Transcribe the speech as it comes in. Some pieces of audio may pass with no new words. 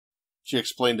She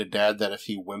explained to Dad that if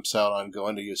he wimps out on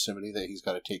going to Yosemite, that he's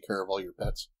got to take care of all your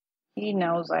pets. He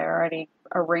knows I already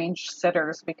arranged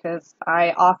sitters because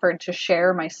I offered to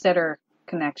share my sitter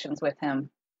connections with him.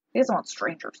 He doesn't want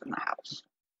strangers in the house.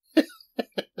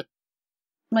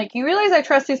 Like, you realize I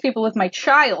trust these people with my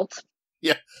child.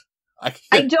 Yeah. I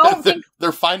don't think...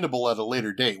 They're findable at a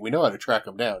later date. We know how to track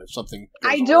them down if something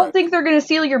goes I don't awry. think they're going to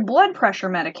steal your blood pressure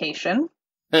medication.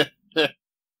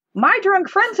 My drunk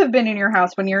friends have been in your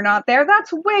house when you're not there.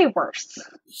 That's way worse.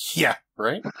 Yeah,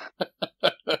 right?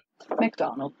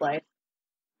 McDonald life.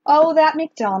 Oh, that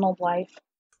McDonald life.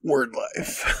 Word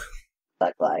life.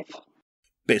 Thug life.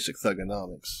 Basic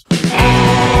thugonomics.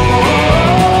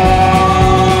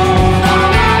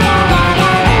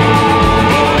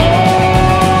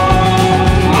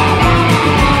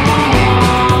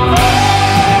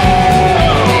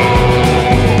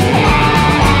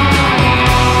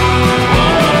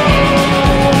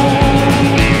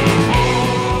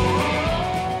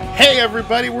 Hey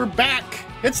everybody, we're back!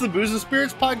 It's the Booze and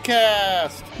Spirits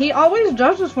Podcast! He always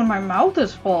does this when my mouth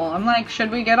is full. I'm like,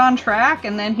 should we get on track?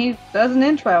 And then he does an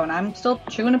intro, and I'm still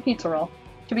chewing a pizza roll.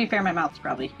 To be fair, my mouth's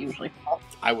probably usually full.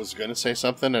 I was gonna say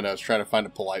something, and I was trying to find a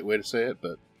polite way to say it,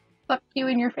 but... Fuck you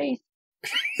in your face.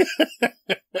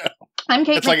 I'm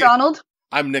Cait It's McDonald.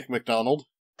 I'm Nick McDonald.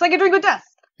 It's like a drink with death.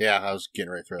 Yeah, I was getting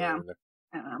right through Yeah. that.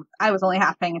 I don't know. I was only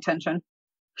half paying attention.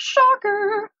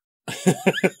 Shocker!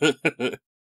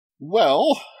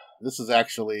 Well, this is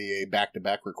actually a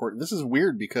back-to-back recording. This is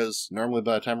weird because normally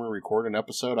by the time we record an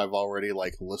episode, I've already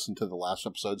listened to the last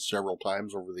episode several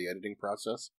times over the editing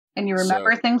process. And you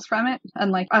remember things from it?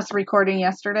 Unlike us recording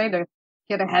yesterday to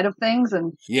get ahead of things,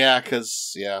 and yeah,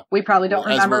 because we probably don't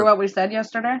remember what we said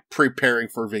yesterday. Preparing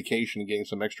for vacation and getting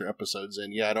some extra episodes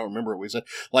in. Yeah, I don't remember what we said.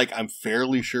 I'm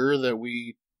fairly sure that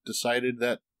we decided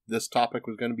that this topic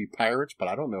was going to be pirates, but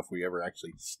I don't know if we ever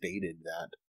actually stated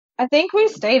that. I think we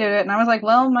stated it, and I was like,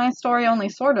 well, my story only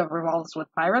sort of revolves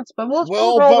with pirates, but we'll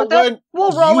roll with it.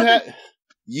 We'll roll with it.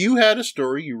 You had a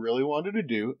story you really wanted to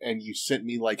do, and you sent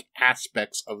me,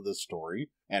 aspects of the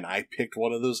story, and I picked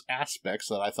one of those aspects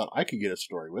that I thought I could get a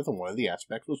story with, and one of the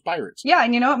aspects was pirates. Yeah,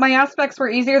 and you know what? My aspects were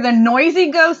easier than noisy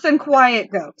ghosts and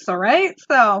quiet ghosts, alright?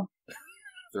 So...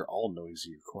 They're all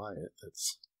noisy or quiet.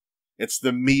 It's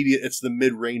the media. It's the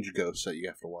mid-range ghosts that you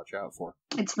have to watch out for.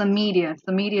 It's the media. It's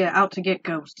the media out to get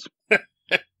ghosts.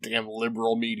 Damn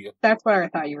liberal media. That's where I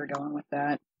thought you were going with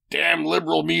that. Damn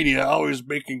liberal media, always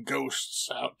making ghosts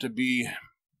out to be,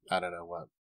 I don't know what,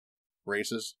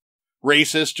 racist?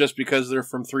 Racist just because they're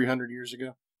from 300 years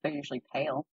ago? They're usually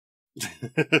pale.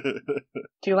 Do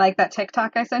you like that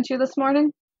TikTok I sent you this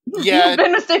morning? Yeah. You've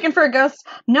been mistaken for a ghost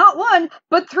not one,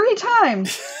 but 3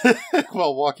 times.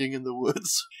 While walking in the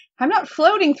woods. I'm not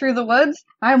floating through the woods.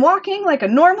 I'm walking like a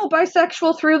normal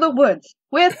bisexual through the woods.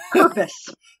 With purpose.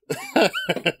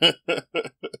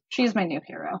 She's my new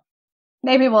hero.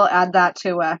 Maybe we'll add that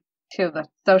to the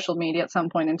social media at some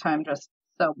point in time, just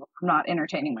so I'm not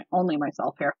entertaining only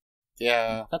myself here.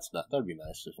 Yeah, that'd be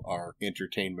nice if our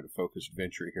entertainment-focused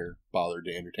venture here bothered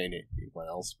to entertain anyone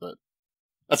else, but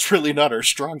that's really not our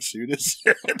strong suit, is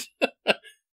it?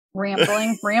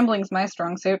 Rambling's my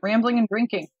strong suit. Rambling and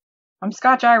drinking. I'm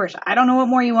Scotch-Irish. I don't know what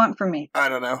more you want from me. I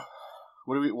don't know.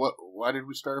 Why did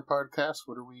we start a podcast?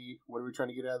 What are we trying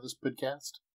to get out of this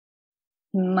podcast?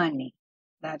 Money.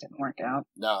 That didn't work out.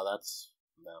 No.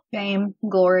 Fame,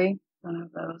 glory, one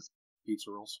of those.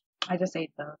 Pizza rolls. I just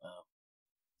ate those.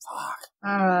 Oh.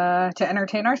 Fuck. To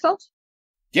entertain ourselves?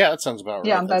 Yeah, that sounds about right.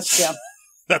 Yeah,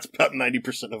 that's about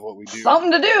 90% of what we do.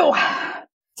 Something to do!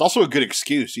 It's also a good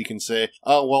excuse. You can say,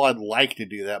 oh, well, I'd like to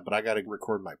do that, but I gotta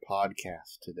record my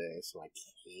podcast today, so I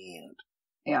can't.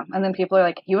 Yeah, and then people are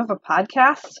like, you have a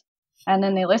podcast? And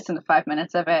then they listen to 5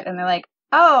 minutes of it, and they're like,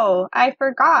 oh, I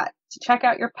forgot to check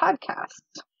out your podcast.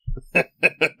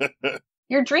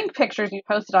 Your drink pictures you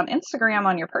posted on Instagram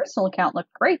on your personal account look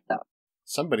great, though.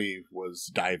 Somebody was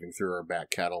diving through our back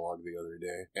catalog the other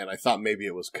day, and I thought maybe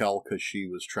it was Kel because she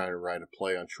was trying to write a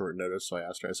play on short notice, so I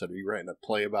asked her, I said, are you writing a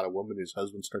play about a woman whose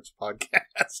husband starts a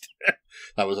podcast?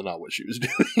 That was not what she was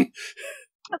doing.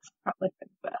 That's probably the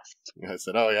best. I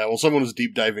said, oh yeah, well someone was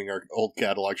deep diving our old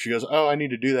catalog. She goes, oh, I need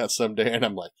to do that someday, and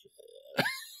I'm like,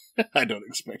 I don't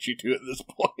expect you to at this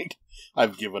point.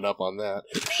 I've given up on that.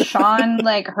 Sean,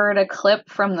 heard a clip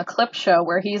from the clip show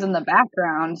where he's in the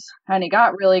background, and he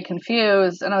got really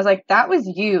confused, and I was like, that was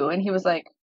you. And he was like,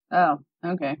 oh,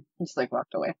 okay. He just,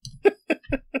 walked away.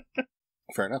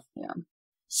 Fair enough. Yeah.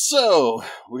 So,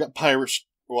 we got pirates.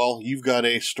 Well, you've got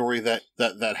a story that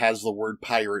has the word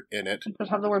pirate in it. It does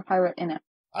have the word pirate in it.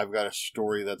 I've got a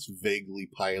story that's vaguely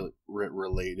pirate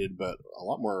related, but a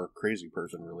lot more crazy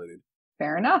person related.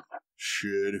 Fair enough.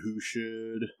 Who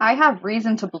should? I have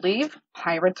reason to believe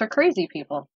pirates are crazy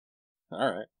people.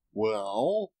 All right.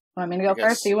 Well, Want me to go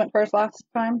first? You went first last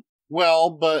time? Well,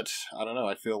 but I don't know.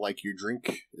 I feel like your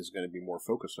drink is going to be more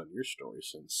focused on your story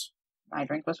since my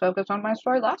drink was focused on my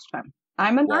story last time.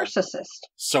 I'm a narcissist.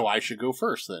 So I should go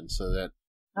first then, so that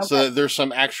there's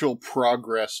some actual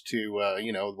progress to,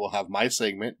 we'll have my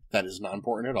segment that is not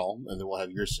important at all, and then we'll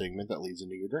have your segment that leads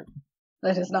into your drink.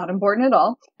 That is not important at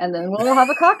all, and then we'll have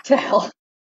a cocktail.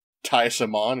 Tie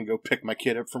some on and go pick my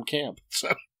kid up from camp.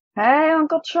 So. Hey,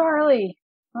 Uncle Charlie.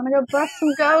 Want to go bust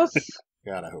some ghosts?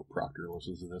 God, I hope Proctor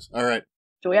listens to this. All right.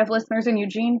 Do we have listeners in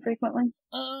Eugene frequently?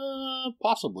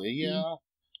 Possibly, yeah.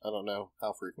 I don't know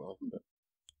how frequently. But.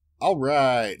 All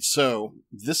right. So,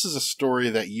 this is a story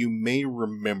that you may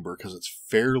remember because it's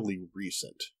fairly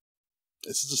recent.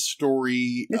 This is a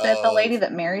story Is that the lady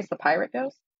that marries the pirate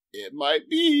ghost? It might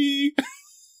be.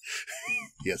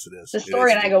 Yes, it is. The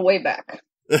story and I go way back.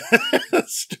 The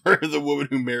story of the woman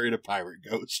who married a pirate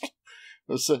ghost.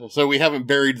 So we haven't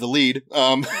buried the lead.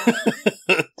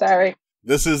 Sorry.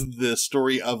 This is the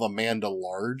story of Amanda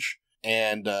Large,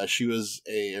 and she is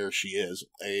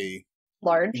a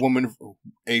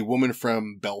woman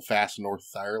from Belfast, North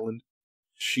Ireland.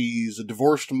 She's a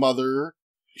divorced mother.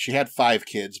 She had 5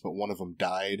 kids, but one of them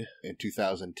died in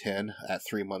 2010 at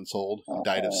 3 months old.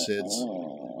 Died of SIDS,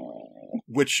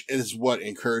 which is what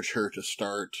encouraged her to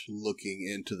start looking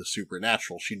into the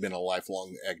supernatural. She'd been a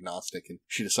lifelong agnostic, and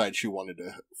she decided she wanted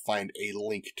to find a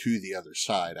link to the other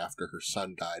side after her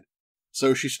son died.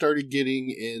 So she started getting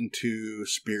into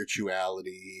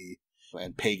spirituality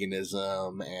and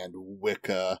paganism and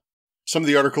Wicca. Some of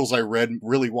the articles I read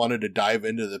really wanted to dive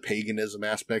into the paganism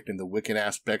aspect and the Wiccan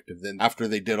aspect, and then after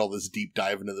they did all this deep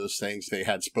dive into those things, they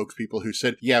had spokespeople who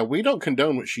said, yeah, we don't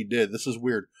condone what she did. This is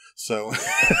weird. So,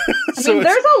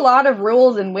 there's a lot of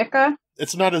rules in Wicca.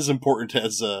 It's not as important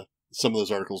as some of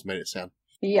those articles made it sound.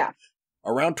 Yeah.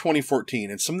 Around 2014,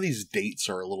 and some of these dates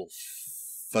are a little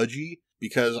fudgy,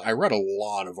 because I read a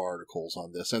lot of articles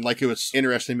on this, and it was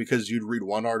interesting because you'd read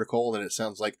one article and it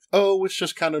sounds like, oh, it's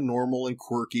just kind of normal and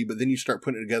quirky, but then you start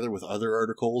putting it together with other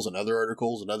articles and other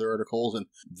articles and other articles, and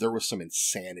there was some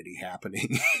insanity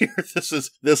happening here.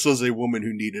 This was a woman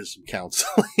who needed some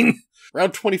counseling.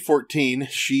 Around 2014,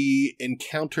 she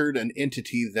encountered an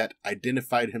entity that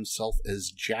identified himself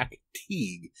as Jack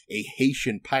Teague, a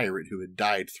Haitian pirate who had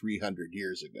died 300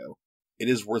 years ago. It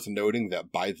is worth noting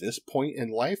that by this point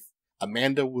in life,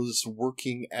 Amanda was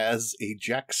working as a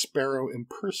Jack Sparrow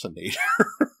impersonator.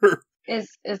 Is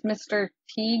Mr.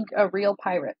 Teague a real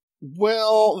pirate?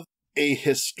 Well, a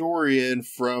historian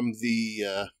from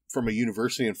a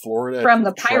university in Florida. From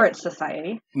the Pirate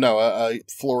Society. No, a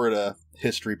Florida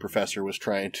history professor was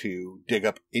trying to dig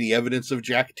up any evidence of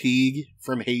Jack Teague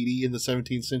from Haiti in the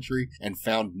 17th century and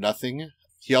found nothing.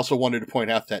 He also wanted to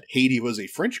point out that Haiti was a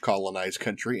French colonized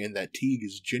country and that Teague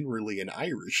is generally an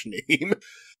Irish name.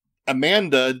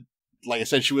 Amanda, like I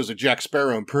said, she was a Jack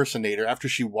Sparrow impersonator. After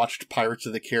she watched Pirates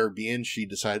of the Caribbean, she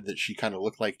decided that she kind of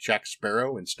looked like Jack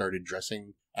Sparrow and started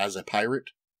dressing as a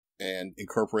pirate and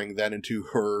incorporating that into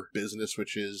her business,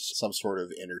 which is some sort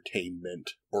of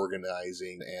entertainment,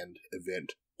 organizing, and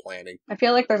event planning. I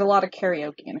feel like there's a lot of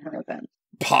karaoke in her event.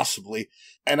 Possibly.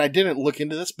 And I didn't look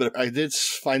into this, but I did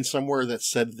find somewhere that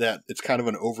said that it's kind of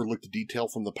an overlooked detail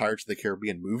from the Pirates of the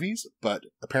Caribbean movies, but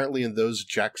apparently in those,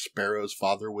 Jack Sparrow's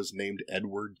father was named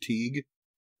Edward Teague.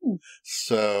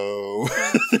 So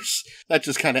that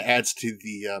just kind of adds to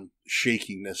the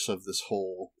shakiness of this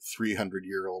whole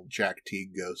 300-year-old Jack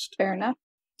Teague ghost. Fair enough.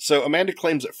 So Amanda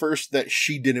claims at first that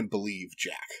she didn't believe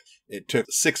Jack. It took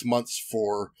 6 months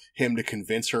for him to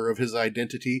convince her of his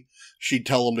identity. She'd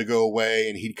tell him to go away,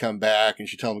 and he'd come back, and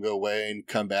she'd tell him to go away and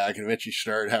come back, and eventually she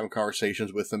started having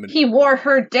conversations with him. And he wore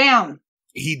her down.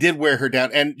 He did wear her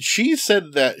down, and she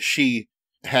said that she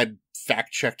had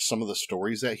fact-checked some of the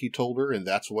stories that he told her, and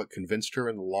that's what convinced her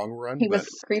in the long run. He was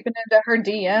creeping into her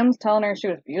DMs, telling her she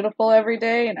was beautiful every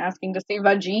day, and asking to see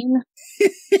Vagine.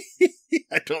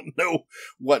 I don't know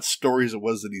what stories it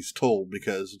was that he's told,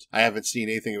 because I haven't seen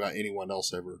anything about anyone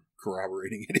else ever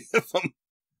corroborating any of them.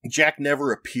 Jack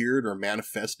never appeared or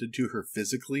manifested to her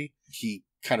physically. He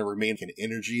kind of remained an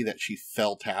energy that she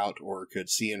felt out or could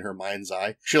see in her mind's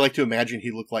eye. She liked to imagine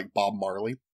he looked like Bob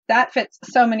Marley. That fits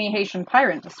so many Haitian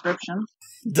pirate descriptions.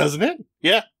 Doesn't it?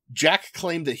 Yeah. Jack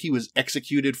claimed that he was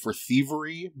executed for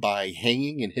thievery by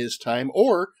hanging in his time,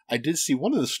 or I did see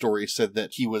one of the stories said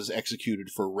that he was executed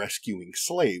for rescuing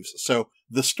slaves. So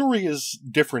the story is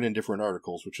different in different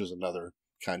articles, which is another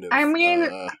kind of...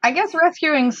 I guess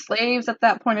rescuing slaves at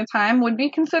that point in time would be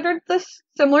considered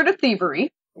similar to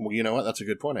thievery. Well, you know what? That's a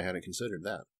good point. I hadn't considered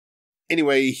that.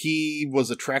 Anyway, he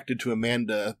was attracted to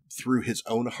Amanda through his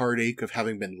own heartache of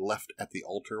having been left at the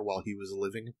altar while he was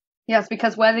living. Yes,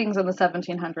 because weddings in the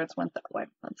 1700s went that way.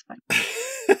 That's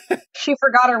fine. She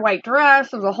forgot her white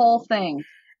dress. It was a whole thing.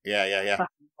 Yeah.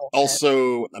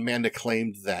 Also, Amanda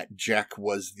claimed that Jack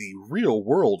was the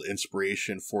real-world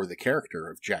inspiration for the character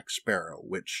of Jack Sparrow,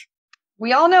 which...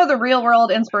 We all know the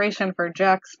real-world inspiration for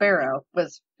Jack Sparrow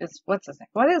is what's his name?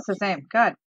 What is his name?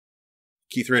 God.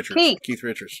 Keith Richards. Keith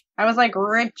Richards. I was like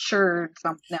Richard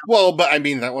something. No. Well, but I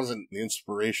mean, that wasn't the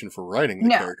inspiration for writing the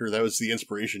character. That was the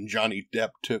inspiration Johnny Depp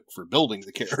took for building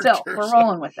the character. Still, we're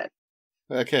rolling with it.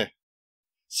 Okay.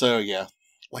 So, yeah.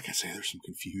 Like I say, there's some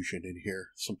confusion in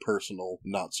here. Some personal,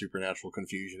 not supernatural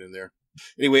confusion in there.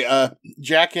 Anyway,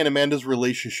 Jack and Amanda's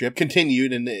relationship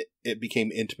continued, and it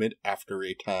became intimate after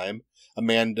a time.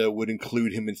 Amanda would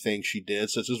include him in things she did,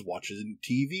 such as watching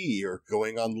TV or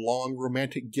going on long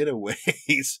romantic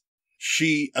getaways.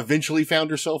 She eventually found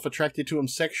herself attracted to him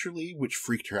sexually, which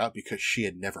freaked her out because she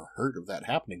had never heard of that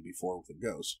happening before with a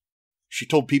ghost. She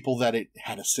told people that it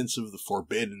had a sense of the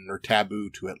forbidden or taboo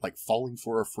to it, like falling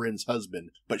for a friend's husband,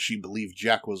 but she believed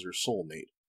Jack was her soulmate.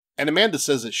 And Amanda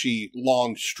says that she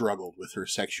long struggled with her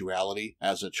sexuality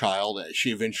as a child.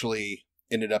 She eventually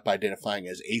ended up identifying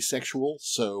as asexual,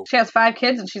 so... She has 5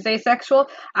 kids and she's asexual?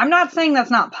 I'm not saying that's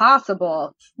not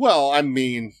possible. Well, I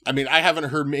mean, I haven't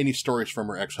heard any stories from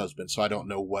her ex-husband, so I don't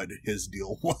know what his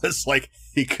deal was. Like,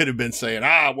 he could have been saying,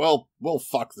 well,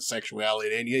 fuck the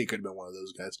sexuality, and yeah, he could have been one of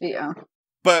those guys. Yeah.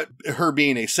 But her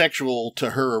being asexual,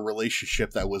 to her, a relationship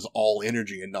that was all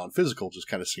energy and non-physical just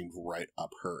kind of seemed right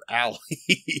up her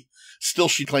alley. Still,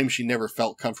 she claims she never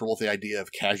felt comfortable with the idea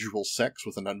of casual sex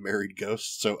with an unmarried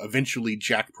ghost, so eventually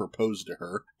Jack proposed to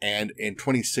her, and in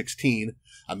 2016,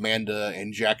 Amanda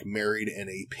and Jack married in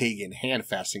a pagan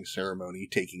hand-fasting ceremony,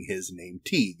 taking his name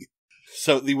Teague.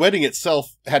 So the wedding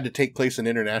itself had to take place in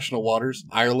international waters.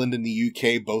 Ireland and the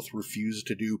UK both refused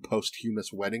to do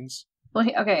posthumous weddings. Well,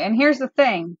 okay, and here's the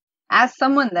thing. As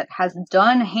someone that has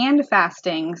done hand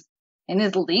fastings and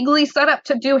is legally set up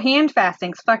to do hand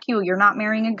fastings, fuck you, you're not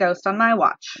marrying a ghost on my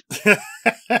watch.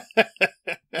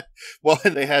 Well,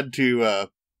 they had to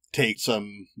take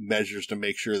some measures to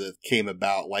make sure that came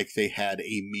about, like they had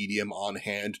a medium on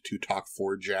hand to talk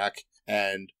for Jack,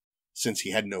 and since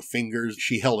he had no fingers,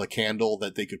 she held a candle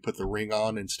that they could put the ring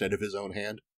on instead of his own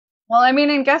hand. Well, I mean,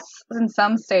 I guess in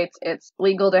some states it's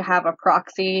legal to have a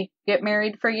proxy get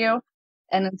married for you.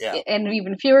 And in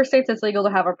even fewer states it's legal to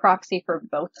have a proxy for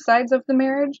both sides of the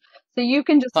marriage. So you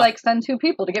can just send 2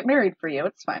 people to get married for you.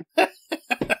 It's fine.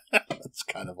 That's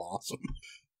kind of awesome.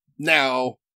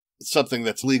 Now, something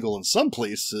that's legal in some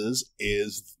places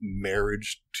is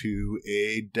marriage to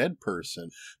a dead person.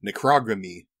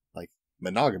 Necrogamy. Like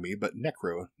monogamy, but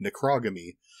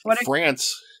necrogamy.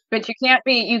 France... But you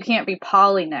can't be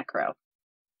polynecro.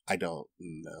 I don't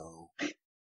know.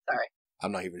 Sorry.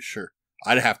 I'm not even sure.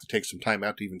 I'd have to take some time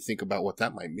out to even think about what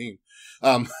that might mean.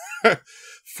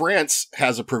 France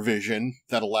has a provision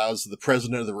that allows the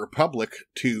President of the Republic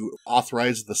to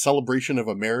authorize the celebration of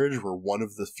a marriage where one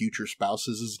of the future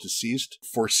spouses is deceased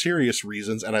for serious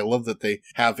reasons. And I love that they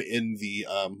have in the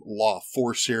law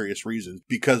for serious reasons,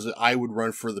 because I would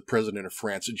run for the President of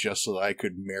France just so that I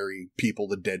could marry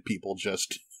the dead people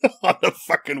just on a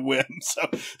fucking whim. So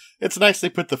it's nice they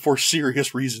put the for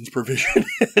serious reasons provision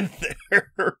in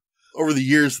there. Over the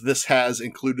years, this has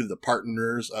included the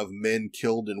partners of men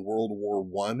killed in World War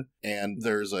I, and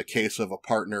there's a case of a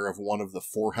partner of one of the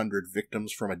 400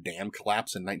 victims from a dam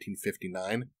collapse in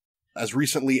 1959. As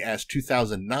recently as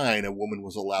 2009, a woman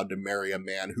was allowed to marry a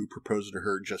man who proposed to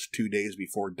her just 2 days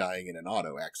before dying in an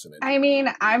auto accident. I mean,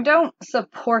 I don't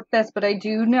support this, but I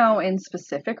do know in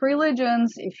specific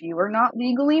religions, if you are not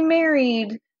legally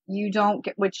married, you don't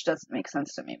get, which doesn't make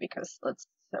sense to me because let's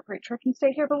separate church and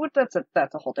state here, but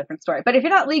that's a whole different story. But if you're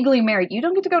not legally married, you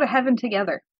don't get to go to heaven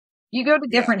together. You go to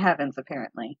different heavens,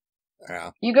 apparently.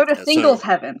 Yeah. You go to singles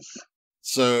heavens.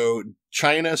 So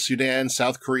China, Sudan,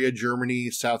 South Korea,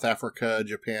 Germany, South Africa,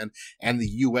 Japan, and the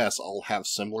U.S. all have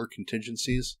similar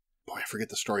contingencies. Boy, I forget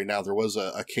the story now. There was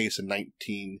a case in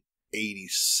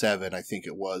 1987, I think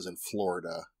it was, in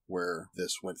Florida, where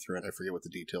this went through, and I forget what the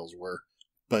details were.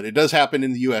 But it does happen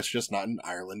in the U.S., just not in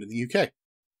Ireland and the U.K.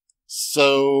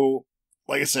 So,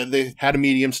 like I said, they had a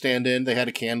medium stand in, they had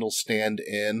a candle stand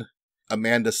in.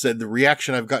 Amanda said, the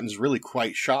reaction I've gotten is really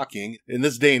quite shocking. In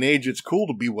this day and age, it's cool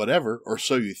to be whatever, or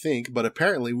so you think, but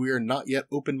apparently we are not yet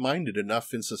open-minded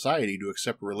enough in society to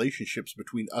accept relationships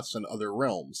between us and other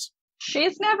realms.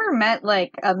 She's never met,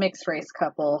 like, a mixed-race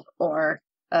couple or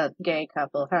a gay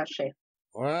couple, has she?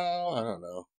 Well, I don't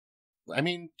know. I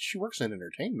mean, she works in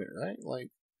entertainment, right? Like,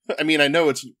 I mean, I know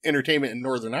it's entertainment in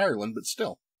Northern Ireland, but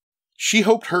still. She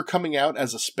hoped her coming out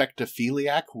as a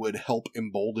spectaphiliac would help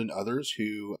embolden others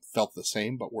who felt the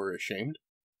same but were ashamed.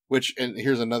 Which, and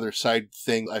here's another side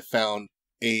thing I found,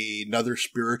 another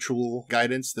spiritual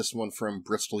guidance, this one from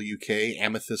Bristol, UK,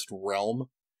 Amethyst Realm,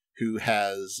 who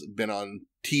has been on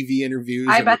TV interviews.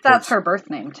 I bet that's her birth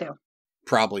name, too.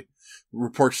 Probably.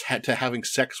 Reports to having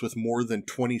sex with more than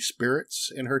 20 spirits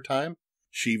in her time.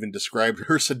 She even described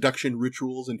her seduction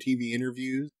rituals in TV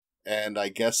interviews, and I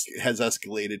guess it has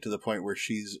escalated to the point where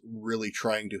she's really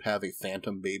trying to have a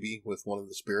phantom baby with one of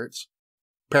the spirits.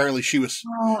 Apparently she was...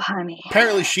 Oh, honey.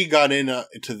 Apparently she got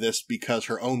into this because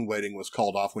her own wedding was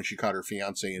called off when she caught her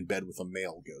fiancé in bed with a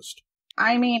male ghost.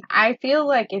 I mean, I feel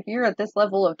like if you're at this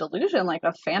level of delusion, like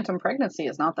a phantom pregnancy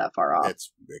is not that far off.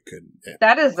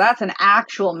 That's an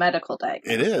actual medical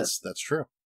diagnosis. It is. That's true.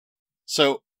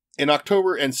 So, in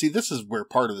October, and see, this is where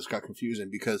part of this got confusing,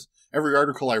 because every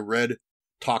article I read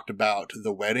talked about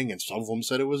the wedding, and some of them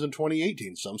said it was in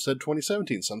 2018, some said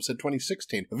 2017, some said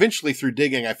 2016. Eventually, through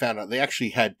digging, I found out they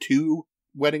actually had 2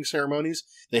 wedding ceremonies.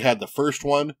 They had the first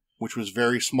one, which was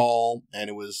very small, and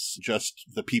it was just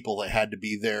the people that had to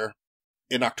be there.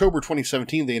 In October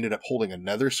 2017, they ended up holding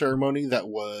another ceremony that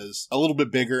was a little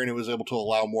bit bigger, and it was able to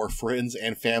allow more friends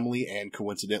and family, and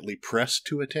coincidentally press,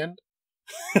 to attend.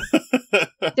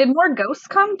 Did more ghosts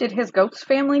come? Did his ghost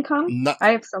family come?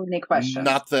 I have so many questions.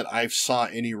 Not that I've saw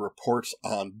any reports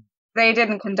on. They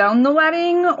didn't condone the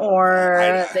wedding,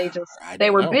 or they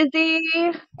were busy?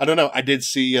 I don't know. I did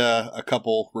see a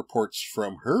couple reports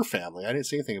from her family. I didn't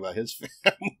see anything about his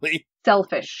family.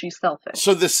 Selfish. She's selfish.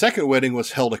 So the second wedding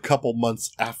was held a couple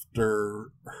months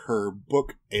after her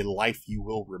book, A Life You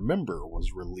Will Remember,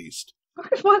 was released.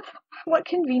 What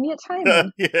convenient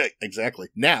timing. Yeah, exactly.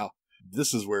 Now,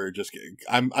 this is where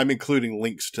I'm including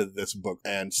links to this book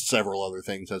and several other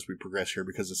things as we progress here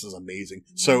because this is amazing.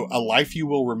 So, A Life You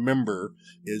Will Remember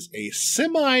is a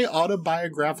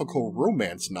semi-autobiographical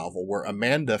romance novel where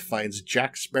Amanda finds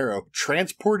Jack Sparrow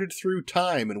transported through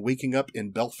time and waking up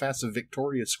in Belfast's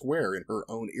Victoria Square in her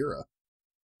own era.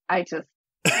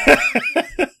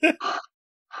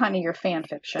 Honey, your fan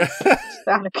fiction. It's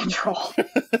out of control.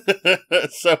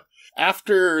 So,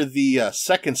 after the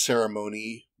second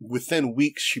ceremony, within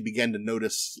weeks, she began to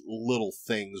notice little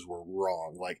things were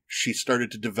wrong. Like, she started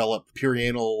to develop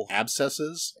perianal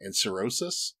abscesses and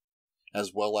cirrhosis,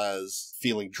 as well as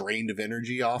feeling drained of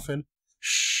energy often.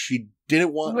 She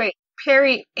didn't want... Wait,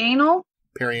 perianal?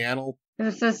 Perianal.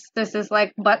 This is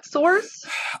like butt sores?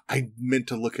 I meant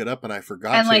to look it up and I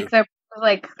forgot and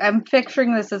I'm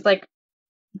picturing this as like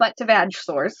butt to vag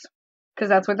sores. Because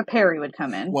that's where the peri would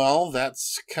come in. Well,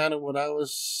 that's kind of what I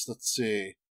was... Let's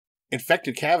see.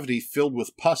 Infected cavity filled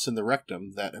with pus in the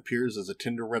rectum that appears as a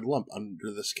tender red lump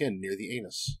under the skin near the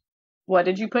anus. What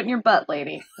did you put in your butt,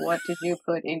 lady? What did you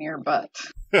put in your butt?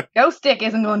 Ghost stick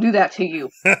isn't going to do that to you.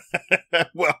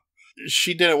 Well,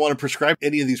 she didn't want to prescribe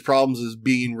any of these problems as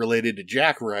being related to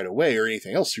Jack right away or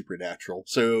anything else supernatural.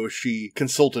 So she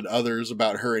consulted others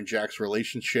about her and Jack's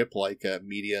relationship, like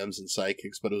mediums and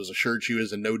psychics, but it was assured she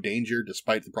was in no danger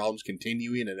despite the problems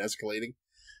continuing and escalating.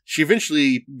 She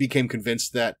eventually became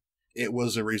convinced that it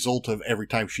was a result of every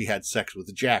time she had sex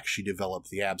with Jack, she developed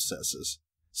the abscesses.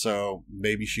 So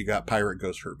maybe she got pirate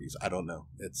ghost herpes. I don't know.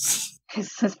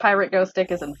 His pirate ghost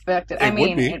stick is infected.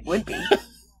 It would be.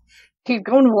 He's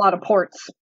going to a lot of ports.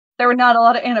 There were not a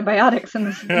lot of antibiotics in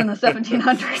the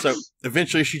 1700s. So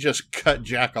eventually she just cut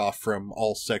Jack off from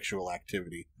all sexual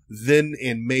activity. Then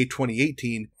in May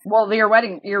 2018... Well,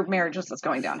 your marriage just was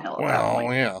going downhill at that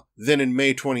point. Yeah. Then in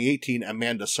May 2018,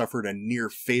 Amanda suffered a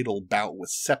near-fatal bout with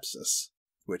sepsis,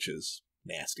 which is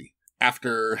nasty.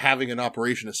 After having an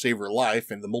operation to save her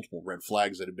life and the multiple red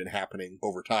flags that had been happening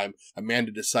over time,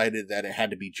 Amanda decided that it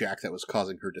had to be Jack that was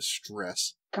causing her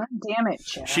distress. God damn it,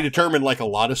 Jack. She determined, like a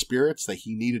lot of spirits, that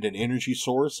he needed an energy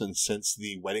source, and since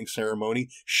the wedding ceremony,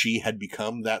 she had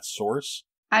become that source.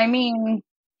 I mean,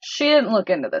 she didn't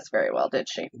look into this very well, did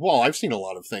she? Well, I've seen a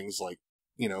lot of things like,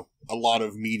 a lot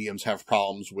of mediums have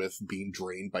problems with being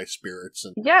drained by spirits.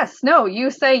 And yes, no,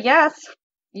 you say yes.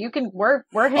 You can. We're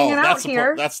hanging out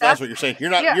here. That's what you're saying. You're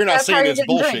not saying it's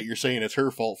bullshit. Drink. You're saying it's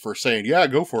her fault for saying, yeah,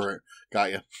 go for it.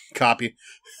 Got you. Copy.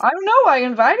 I don't know. I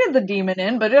invited the demon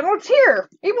in, but it's here.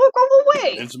 He won't go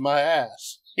away. It's my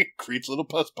ass. It creates little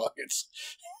pus buckets.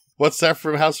 What's that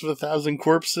from House of a Thousand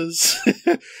Corpses?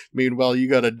 Meanwhile, you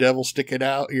got a devil sticking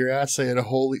out your ass saying,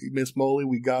 holy Miss Molly,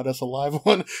 we got us a live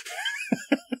one.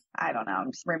 I don't know. I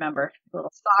just remember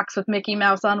little socks with Mickey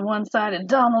Mouse on one side and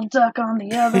Donald Duck on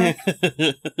the other.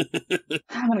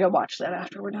 I'm going to go watch that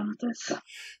after we're done with this.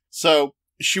 So,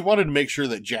 She wanted to make sure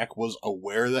that Jack was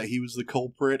aware that he was the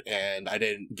culprit, and I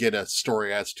didn't get a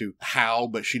story as to how,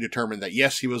 but she determined that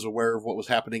yes, he was aware of what was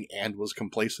happening and was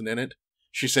complacent in it.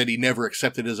 She said he never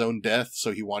accepted his own death,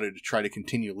 so he wanted to try to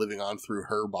continue living on through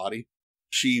her body.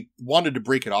 She wanted to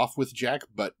break it off with Jack,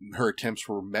 but her attempts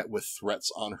were met with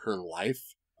threats on her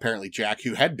life. Apparently Jack,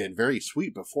 who had been very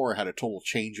sweet before, had a total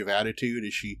change of attitude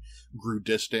as she grew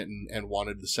distant and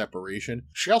wanted the separation.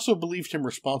 She also believed him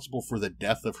responsible for the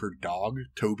death of her dog,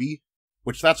 Toby,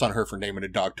 which that's on her for naming a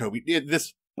dog Toby.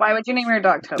 Why would you name your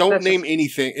dog Toby? Don't name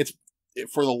anything. It's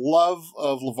for the love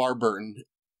of LeVar Burton.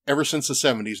 Ever since the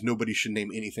 70s, nobody should name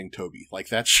anything Toby. Like,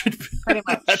 that should be... Pretty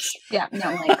much. Yeah,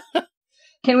 no, like...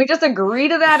 Can we just agree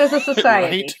to that as a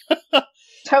society? Right?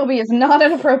 Toby is not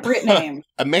an appropriate name.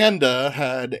 Amanda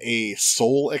had a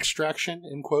soul extraction,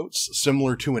 in quotes,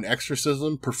 similar to an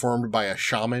exorcism performed by a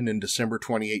shaman in December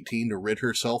 2018 to rid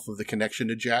herself of the connection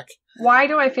to Jack. Why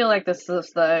do I feel like this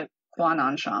is the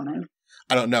Quanon shaman?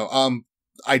 I don't know.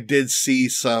 I did see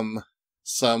some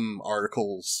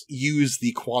articles use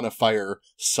the quantifier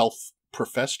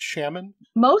self-professed shaman.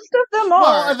 Most of them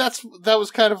are. Well, that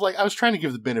was kind of like, I was trying to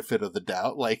give the benefit of the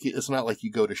doubt. Like, it's not like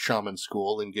you go to shaman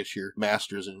school and get your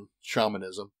master's in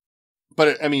shamanism.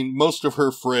 But, I mean, most of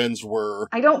her friends were...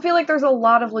 I don't feel like there's a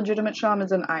lot of legitimate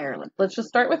shamans in Ireland. Let's just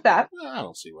start with that. I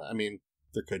don't see why. I mean,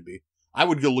 there could be. I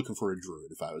would go looking for a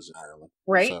druid if I was in Ireland.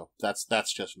 Right. So,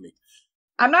 that's just me.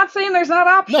 I'm not saying there's not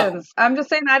options. No. I'm just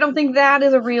saying I don't think that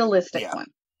is a realistic one.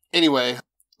 Anyway,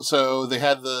 so they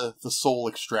had the soul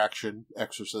extraction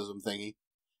exorcism thingy.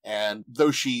 And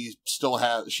though she's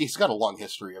got a long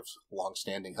history of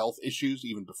long-standing health issues,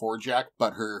 even before Jack,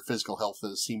 but her physical health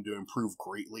has seemed to improve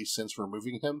greatly since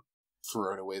removing him,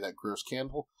 throwing away that gross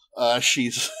candle.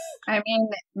 She's... I mean,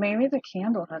 maybe the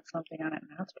candle had something on it,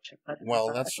 and that's what she put in. Well,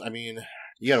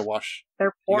 you gotta wash...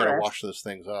 They're porous. You gotta wash those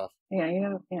things off. Yeah,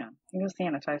 you gotta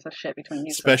sanitize the shit between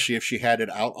you. Especially if she had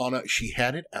it out on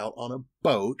a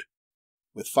boat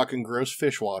with fucking gross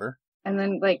fish water. And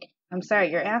then, like... I'm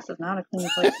sorry, your ass is not a clean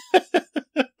place.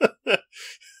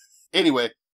 Anyway,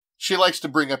 she likes to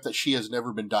bring up that she has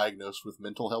never been diagnosed with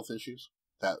mental health issues.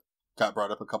 That got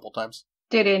brought up a couple times.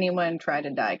 Did anyone try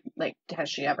to has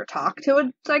she ever talked to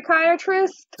a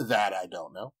psychiatrist? That I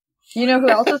don't know. You know who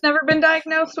else has never been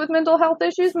diagnosed with mental health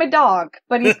issues? My dog,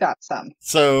 but he's got some.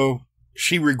 So,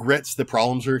 she regrets the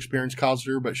problems her experience caused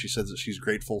her, but she says that she's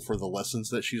grateful for the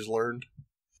lessons that she's learned.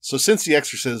 So since the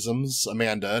exorcisms,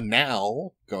 Amanda,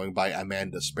 now going by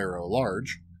Amanda Sparrow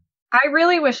Large. I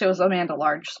really wish it was Amanda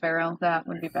Large Sparrow. That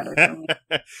would be better for me.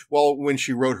 Well, when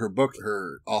she wrote her book,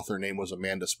 her author name was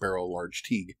Amanda Sparrow Large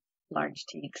Teague. Large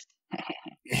Teagues.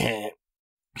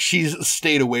 She's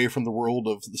stayed away from the world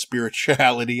of the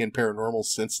spirituality and paranormal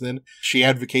since then. She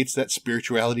advocates that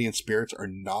spirituality and spirits are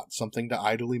not something to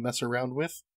idly mess around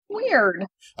with. Weird.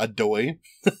 A doy.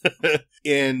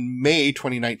 In May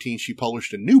 2019, she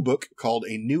published a new book called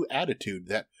A New Attitude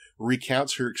that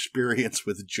recounts her experience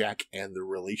with Jack and the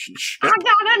relationship. I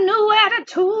got a new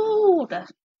attitude!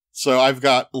 So I've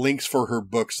got links for her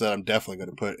books that I'm definitely going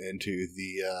to put into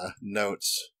the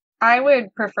notes. I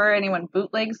would prefer anyone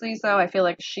bootlegs these, though. I feel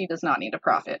like she does not need to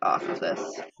profit off of this.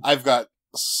 I've got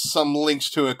some links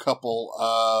to a couple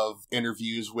of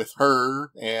interviews with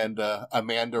her and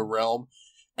Amanda Realm.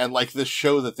 And like this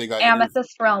show that they got...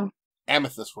 Amethyst Realm,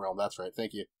 that's right,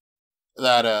 thank you.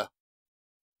 That,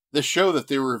 this show that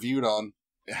they were reviewed on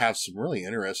has some really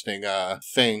interesting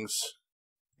things.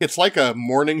 It's like a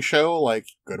morning show, like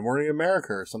Good Morning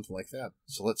America or something like that.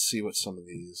 So let's see what some of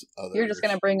these others... You're just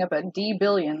going to bring up a D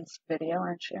Billions video,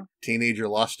 aren't you? Teenager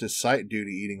lost his sight due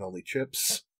to eating only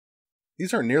chips.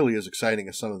 These aren't nearly as exciting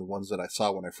as some of the ones that I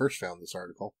saw when I first found this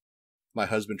article. My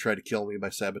husband tried to kill me by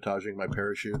sabotaging my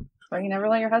parachute. So you never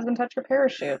let your husband touch your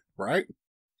parachute. Right?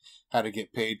 How to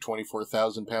get paid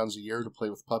 £24,000 a year to play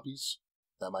with puppies.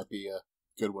 That might be a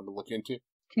good one to look into.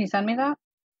 Can you send me that?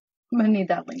 I'm going to need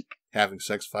that link. Having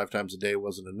sex 5 times a day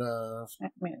wasn't enough. I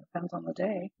mean, it depends on the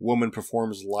day. Woman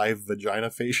performs live vagina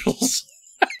facials.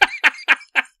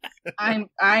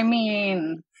 I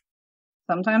mean...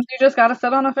 Sometimes you just gotta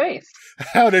sit on a face.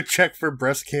 How to check for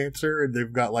breast cancer, and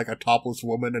they've got like a topless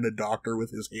woman and a doctor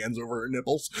with his hands over her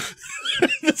nipples.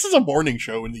 This is a morning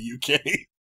show in the UK.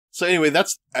 So anyway,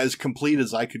 that's as complete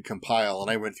as I could compile, and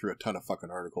I went through a ton of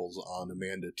fucking articles on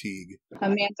Amanda Teague.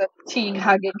 Amanda Teague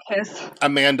hugging kiss.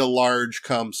 Amanda Large,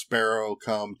 come Sparrow,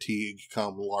 come Teague,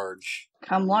 come Large.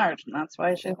 Come Large, and that's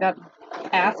why she's got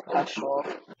ass pustules.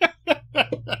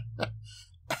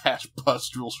 Ass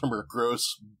pustules from her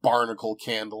gross barnacle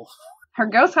candle. Her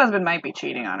ghost husband might be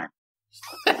cheating on her.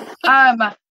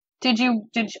 Did you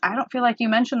I don't feel like you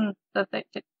mentioned that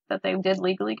they did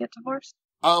legally get divorced.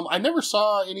 I never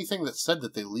saw anything that said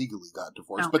that they legally got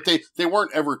divorced, but they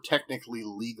weren't ever technically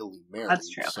legally married. That's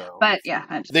true. So. But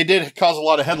yeah. They did cause a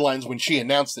lot of headlines when she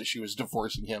announced that she was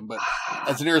divorcing him, but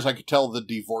as near as I could tell, the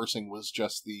divorcing was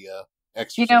just the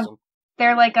exorcism.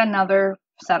 They're like another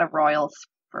set of royals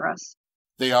for us.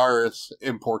 They are as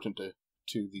important to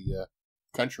the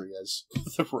country as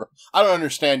the I don't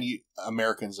understand you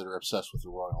Americans that are obsessed with the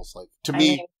royals. Like, to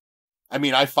me,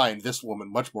 I find this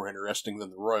woman much more interesting than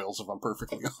the royals, if I'm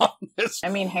perfectly honest. I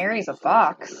mean, Harry's a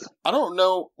fox. I don't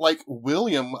know, like,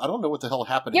 William, I don't know what the hell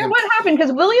happened to him. Yeah, what happened?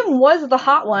 Because William was the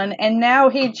hot one, and now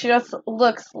he just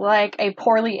looks like a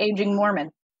poorly aging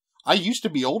Mormon. I used to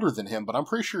be older than him, but I'm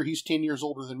pretty sure he's 10 years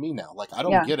older than me now. Like, I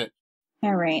don't get it.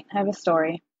 All right, I have a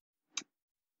story.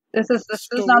 This is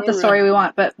not the story we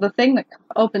want, but the thing that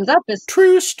opens up is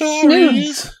True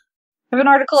Stories. Snoods. I have an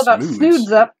article about snoods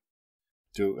up.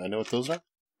 Do I know what those are?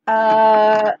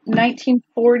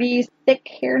 1940s thick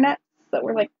hairnets that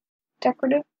were like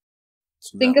decorative.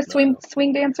 Think of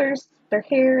swing dancers, their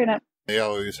hair and a. They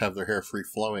always have their hair free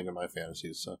flowing in my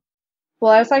fantasies. So.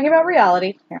 Well, I was talking about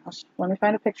reality. Here, let me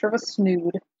find a picture of a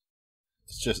snood.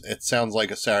 It sounds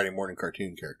like a Saturday morning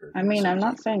cartoon character. I mean, I'm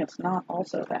not saying it's not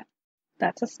also that.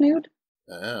 That's a snood.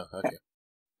 Oh, okay.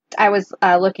 I was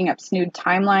looking up snood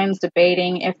timelines,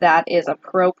 debating if that is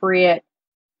appropriate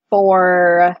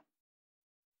for...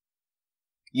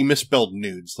 You misspelled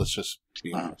nudes, let's just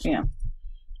be honest. Yeah.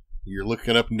 You're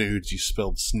looking up nudes, you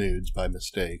spelled snoods by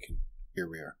mistake, and here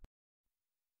we are.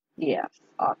 Yes,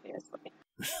 obviously.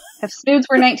 If snoods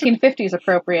were 1950s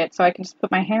appropriate, so I can just put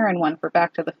my hair in one for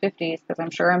back to the 50s, because I'm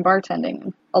sure I'm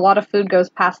bartending. A lot of food goes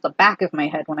past the back of my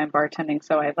head when I'm bartending,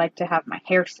 so I like to have my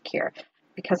hair secure,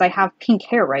 because I have pink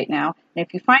hair right now, and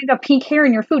if you find a pink hair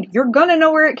in your food, you're gonna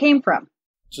know where it came from.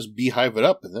 Just beehive it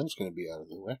up, and then it's gonna be out of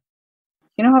the way.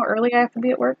 You know how early I have to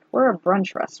be at work? We're a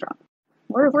brunch restaurant.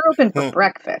 We're open for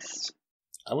breakfast.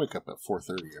 I wake up at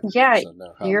 4:30. Yeah,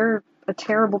 so you're a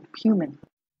terrible human.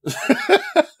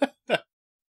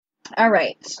 All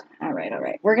right.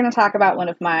 We're going to talk about one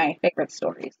of my favorite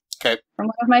stories. Okay. From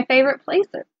one of my favorite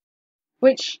places.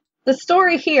 Which, the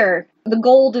story here, the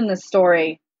gold in this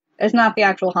story, is not the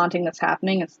actual haunting that's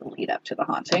happening. It's the lead up to the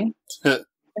haunting. The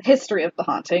history of the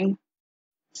haunting.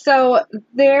 So,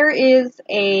 there is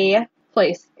a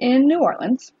place in New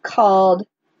Orleans called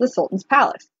the Sultan's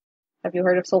Palace. Have you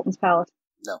heard of Sultan's Palace?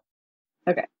 No.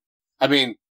 Okay. I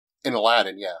mean, in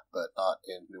Aladdin, yeah, but not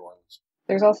in New Orleans.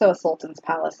 There's also a Sultan's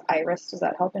Palace iris. Does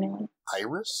that help anyone?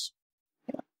 Iris?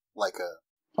 Yeah. Like a...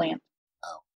 plant.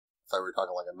 Oh. I thought we were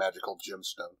talking like a magical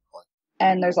gemstone.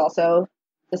 And there's also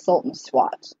the Sultan's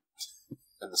SWAT.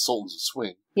 And the Sultan's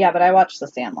swing. Yeah, but I watched The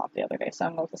Sandlot the other day, so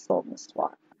I'm with the Sultan's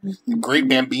SWAT. The Great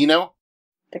Bambino?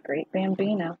 The Great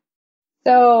Bambino.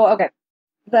 So, okay.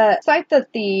 The site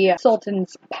that the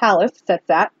Sultan's Palace sits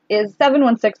at is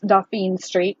 716 Dauphine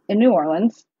Street in New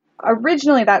Orleans.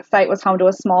 Originally, that site was home to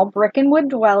a small brick and wood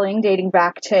dwelling dating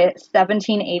back to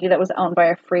 1780 that was owned by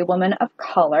a free woman of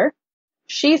color.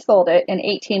 She sold it in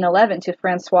 1811 to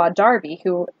Francois Darby,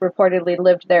 who reportedly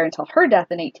lived there until her death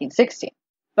in 1816.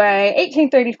 By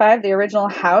 1835, the original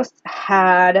house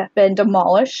had been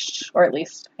demolished, or at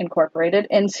least incorporated,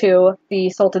 into the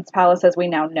Sultan's Palace as we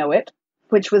now know it,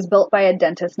 which was built by a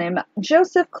dentist named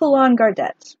Joseph Coulon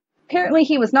Gardet. Apparently,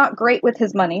 he was not great with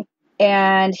his money,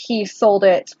 and he sold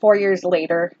it 4 years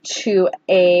later to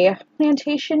a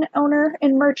plantation owner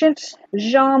and merchant,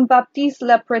 Jean-Baptiste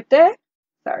Lepreté.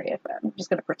 Sorry, I'm just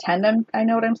going to pretend I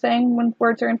know what I'm saying when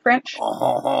words are in French.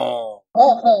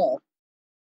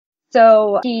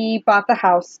 So he bought the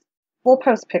house. We'll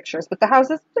post pictures, but the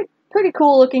house is pretty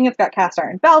cool looking. It's got cast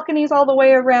iron balconies all the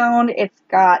way around. It's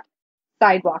got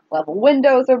sidewalk level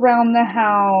windows around the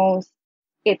house.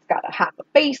 It's got a half a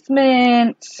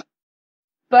basement.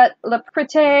 But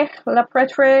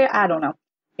Lepretre, I don't know.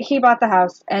 He bought the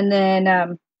house, and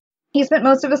then he spent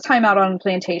most of his time out on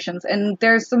plantations. And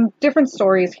there's some different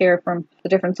stories here from the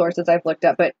different sources I've looked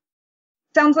at, but it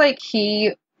sounds like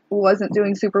he wasn't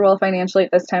doing super well financially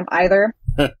at this time either.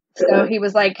 So he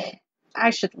was like,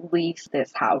 I should lease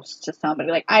this house to somebody.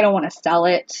 Like, I don't want to sell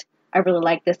it. I really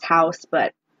like this house,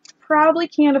 but probably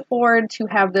can't afford to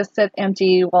have this sit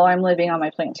empty while I'm living on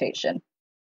my plantation.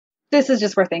 This is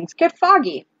just where things get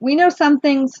foggy. We know some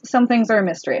things are a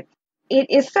mystery. It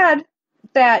is said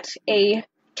that a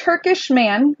Turkish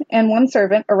man and one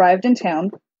servant arrived in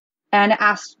town and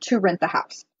asked to rent the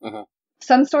house. Mm-hmm.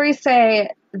 Some stories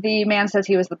say the man says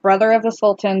he was the brother of the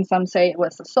Sultan. Some say it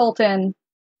was the Sultan.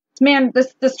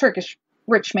 This Turkish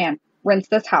rich man rents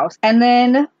this house. And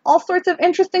then all sorts of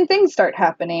interesting things start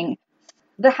happening.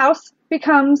 The house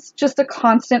becomes just a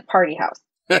constant party house.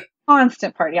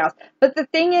 constant party house. But the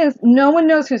thing is, no one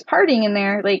knows who's partying in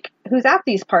there, like, who's at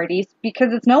these parties,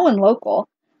 because it's no one local.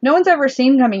 No one's ever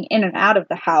seen coming in and out of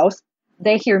the house.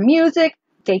 They hear music,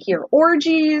 they hear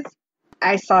orgies.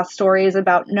 I saw stories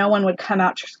about no one would come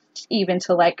out even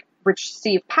to, like,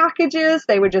 receive packages.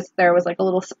 They would just, there was, like, a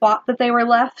little spot that they were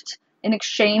left in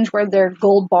exchange where their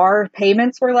gold bar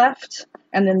payments were left,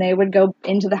 and then they would go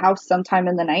into the house sometime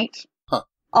in the night.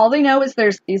 All they know is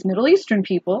there's these Middle Eastern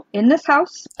people in this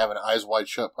house. Having eyes wide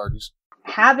shut parties.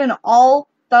 Having all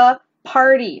the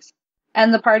parties.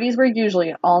 And the parties were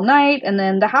usually all night, and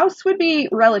then the house would be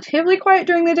relatively quiet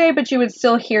during the day, but you would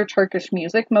still hear Turkish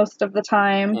music most of the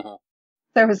time. Mm-hmm.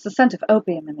 There was the scent of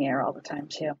opium in the air all the time,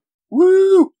 too.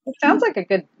 Woo! It sounds like a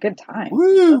good time.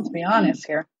 Woo! Let's be honest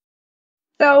here.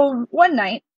 So, one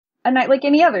night, a night like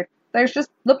any other, there's just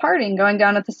the partying going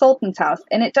down at the Sultan's house.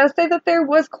 And it does say that there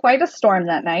was quite a storm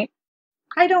that night.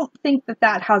 I don't think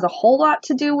that has a whole lot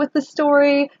to do with the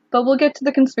story, but we'll get to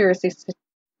the conspiracy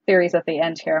theories at the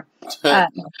end here.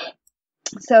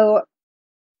 So,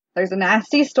 there's a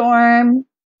nasty storm.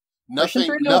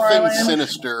 Nothing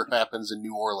sinister happens in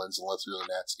New Orleans unless there's a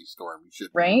nasty storm.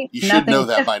 You should know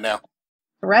that by now.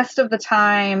 The rest of the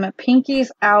time, pinkies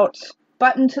out,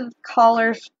 button to the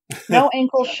collars, no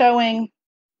ankles showing.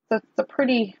 So it's a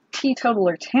pretty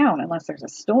teetotaler town unless there's a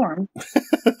storm.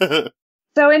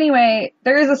 So anyway,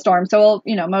 there is a storm. So,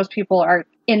 most people are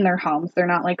in their homes. They're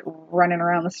not, like, running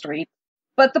around the street.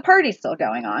 But the party's still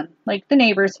going on. Like, the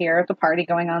neighbors hear the party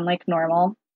going on like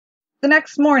normal. The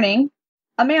next morning,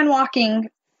 a man walking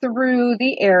through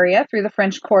the area, through the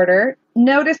French Quarter,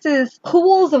 notices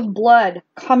pools of blood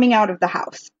coming out of the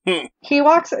house. He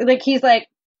walks, he's like,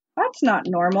 that's not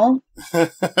normal.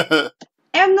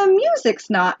 And the music's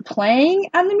not playing,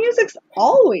 and the music's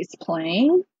always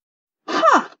playing.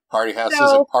 Huh. Party house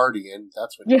isn't partying.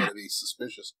 That's when you're going to be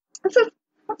suspicious.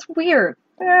 That's weird.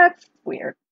 That's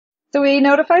weird. So he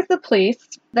notifies the police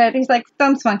that he's like,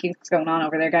 something's funky's going on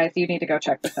over there, guys. You need to go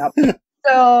check this out.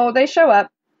 So they show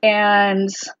up, and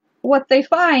what they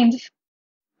find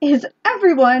is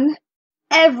everyone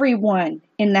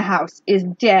in the house is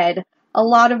dead. A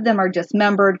lot of them are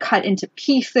dismembered, cut into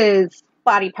pieces.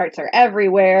 Body parts are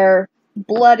everywhere.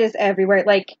 Blood is everywhere.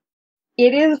 Like,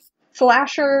 it is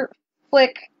slasher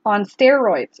flick on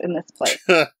steroids in this place.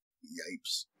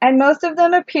 Yipes. And most of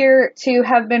them appear to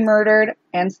have been murdered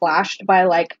and slashed by,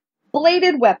 like,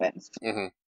 bladed weapons. Mm-hmm.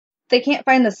 They can't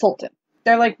find the Sultan.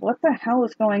 They're like, what the hell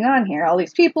is going on here? All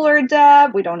these people are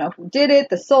dead. We don't know who did it.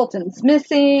 The Sultan's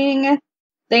missing.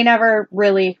 They never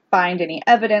really find any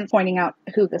evidence pointing out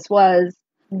who this was.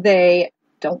 They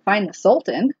don't find the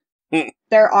Sultan.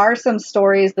 There are some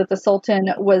stories that the Sultan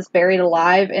was buried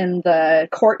alive in the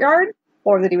courtyard,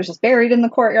 or that he was just buried in the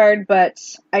courtyard, but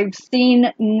I've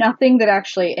seen nothing that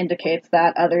actually indicates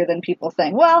that other than people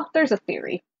saying, well, there's a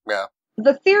theory. Yeah.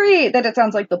 The theory that it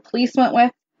sounds like the police went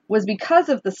with was because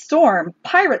of the storm,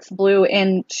 pirates blew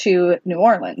into New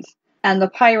Orleans, and the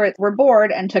pirates were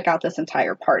bored and took out this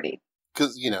entire party.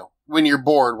 Because, when you're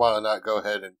bored, why not go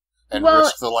ahead and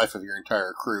risk the life of your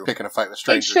entire crew picking a fight with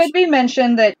strangers? It should be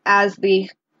mentioned that as the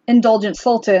indulgent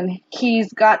Sultan,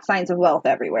 he's got signs of wealth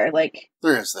everywhere. Like,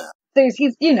 there is that.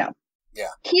 Yeah.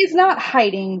 He's not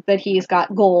hiding that he's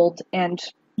got gold and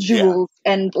jewels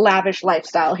and lavish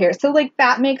lifestyle here. So, like,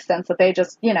 that makes sense that they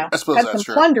just, I suppose had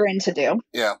some plundering to do.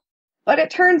 Yeah. But it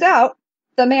turns out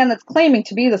the man that's claiming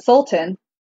to be the Sultan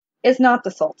is not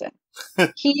the Sultan.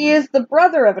 He is the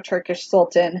brother of a Turkish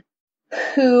Sultan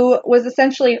who was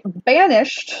essentially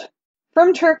banished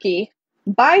from Turkey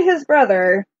by his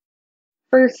brother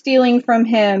for stealing from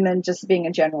him and just being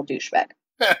a general douchebag.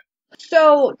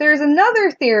 So there's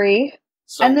another theory.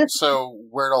 So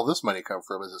where'd all this money come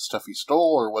from? Is it stuff he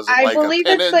stole, or was it a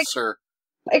penance?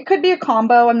 It could be a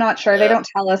combo. I'm not sure. Yeah. They don't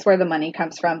tell us where the money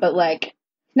comes from, but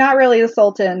not really the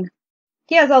Sultan.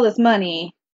 He has all this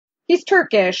money. He's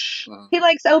Turkish. Mm-hmm. He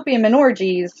likes opium and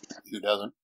orgies. Who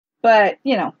doesn't? But,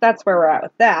 that's where we're at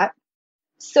with that.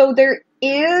 So there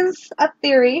is a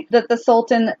theory that the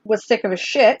Sultan was sick of his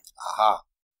shit. Aha.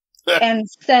 And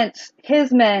sent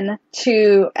his men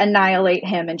to annihilate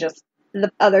him, and just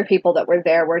the other people that were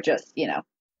there were just, Yeah.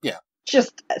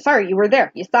 Just, sorry, you were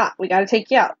there. You thought. We got to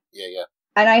take you out. Yeah.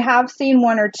 And I have seen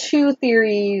one or two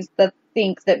theories that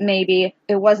think that maybe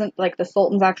it wasn't like the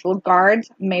Sultan's actual guards.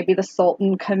 Maybe the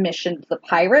Sultan commissioned the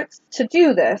pirates to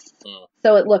do this.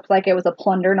 So it looked like it was a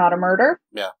plunder, not a murder.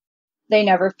 Yeah. They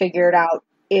never figured out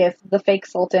if the fake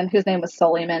Sultan, whose name was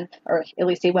Suleiman, or at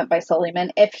least he went by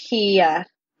Suleiman, if he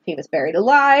was buried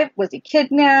alive, was he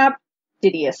kidnapped,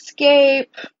 did he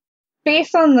escape?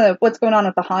 Based on what's going on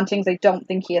with the hauntings, I don't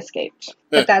think he escaped.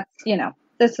 But that's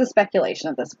this is speculation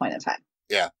at this point in time.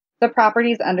 Yeah. The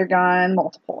property's undergone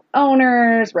multiple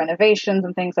owners, renovations,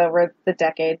 and things over the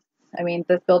decades. I mean,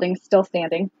 this building's still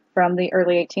standing from the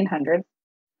early 1800s.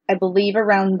 I believe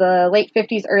around the late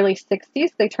 50s, early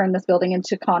 60s, they turned this building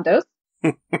into condos.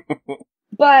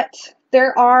 But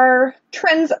there are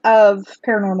trends of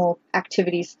paranormal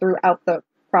activities throughout the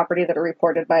property that are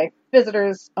reported by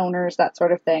visitors, owners, that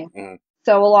sort of thing. Mm.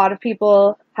 So a lot of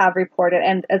people have reported,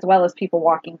 and as well as people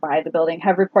walking by the building,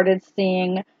 have reported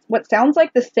seeing what sounds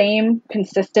like the same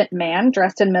consistent man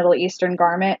dressed in Middle Eastern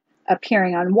garment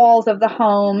appearing on walls of the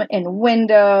home, in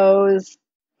windows.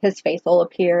 His face will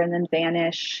appear and then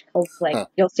vanish.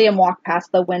 You'll see him walk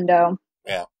past the window.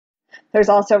 Yeah. There's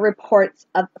also reports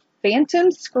of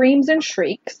phantom screams and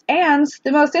shrieks. And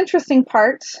the most interesting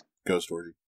part... Ghost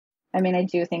orgy. I mean, I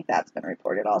do think that's been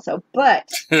reported also. But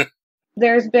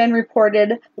there's been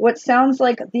reported what sounds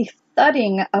like the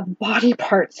thudding of body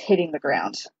parts hitting the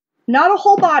ground. Not a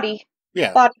whole body.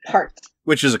 Yeah. Body parts.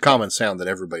 Which is a common sound that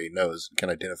everybody knows and can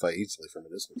identify easily from a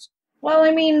distance. Well,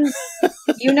 I mean,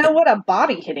 you know what a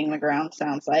body hitting the ground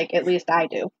sounds like. At least I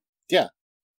do. Yeah.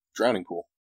 Drowning pool.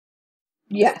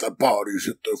 Yeah. Let the bodies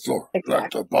hit the floor. Exactly.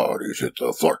 Let the bodies hit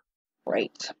the floor.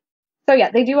 Right. So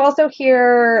yeah, they do also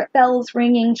hear bells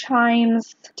ringing,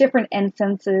 chimes, different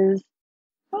incenses.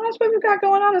 Well, that's what we've got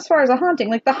going on as far as a haunting.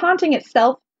 Like, the haunting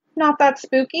itself, not that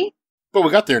spooky. But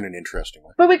we got there in an interesting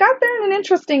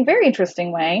way. Very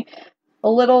interesting way. A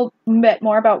little bit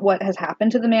more about what has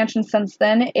happened to the mansion since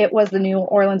then. It was the New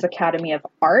Orleans Academy of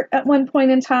Art at one point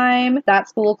in time. That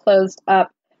school closed up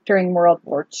during World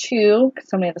War II because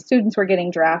so many of the students were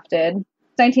getting drafted.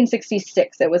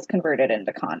 1966, it was converted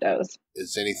into condos.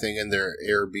 Is anything in their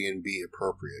Airbnb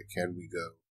appropriate? Can we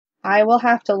go? I will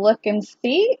have to look and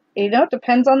see. You know, it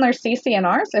depends on their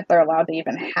CCNRs if they're allowed to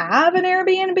even have an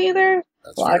Airbnb there.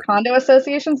 That's a lot fair. of condo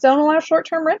associations don't allow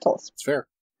short-term rentals. It's fair.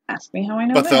 Ask me how I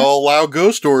know But that. they'll allow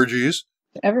ghost orgies.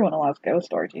 Everyone allows ghost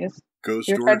orgies. Ghost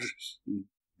You've orgies.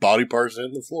 Body parts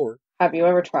hitting the floor. Have you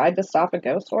ever tried to stop a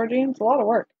ghost orgy? It's a lot of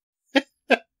work.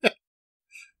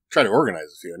 Try to organize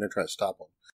a few and then try to stop them.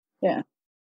 Yeah.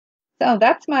 So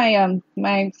that's my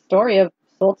my story of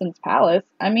Sultan's Palace.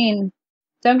 I mean,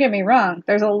 don't get me wrong.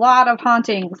 There's a lot of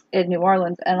hauntings in New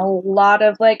Orleans and a lot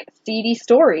of, like, seedy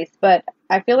stories. But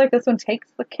I feel like this one takes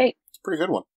the cake. It's a pretty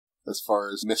good one. As far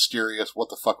as mysterious, what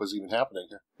the fuck was even happening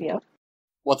here? Yep.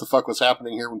 What the fuck was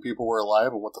happening here when people were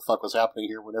alive, and what the fuck was happening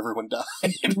here when everyone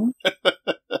died? Mm-hmm.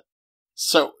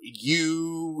 So,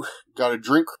 you got a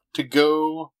drink to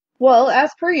go? Well,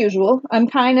 as per usual, I'm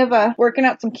kind of working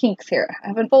out some kinks here. I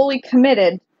haven't fully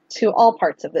committed to all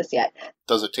parts of this yet.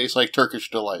 Does it taste like Turkish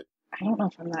Delight? I don't know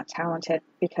if I'm that talented,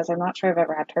 because I'm not sure I've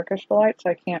ever had Turkish Delight, so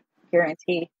I can't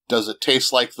guarantee. Does it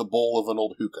taste like the bowl of an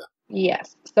old hookah?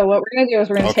 Yes. So what we're going to do is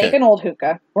we're going to take an old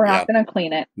hookah. We're not going to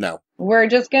clean it. No. We're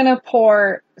just going to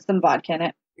pour some vodka in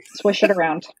it. Swish it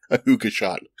around. A hookah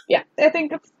shot. Yeah. I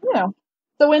think it's, it's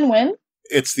a win-win.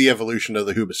 It's the evolution of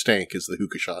the hookah stank is the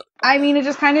hookah shot. I mean, it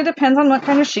just kind of depends on what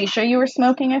kind of shisha you were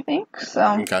smoking, I think.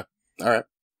 So. Okay. All right.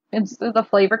 The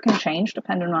flavor can change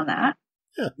depending on that.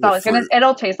 Yeah. So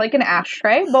it'll taste like an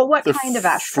ashtray, but what kind of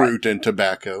ashtray? Fruit and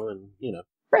tobacco and,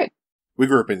 Right. We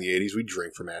grew up in the 80s. We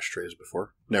drank from ashtrays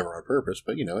before. Never on purpose,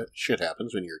 but, shit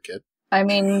happens when you're a kid. I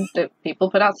mean, people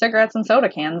put out cigarettes and soda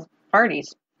cans at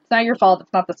parties. It's not your fault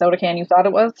it's not the soda can you thought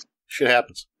it was. Shit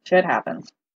happens. Shit happens.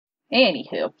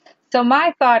 Anywho. So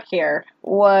my thought here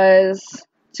was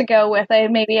to go with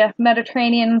maybe a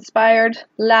Mediterranean-inspired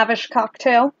lavish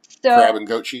cocktail. So Crab and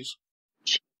goat cheese?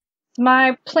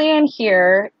 my plan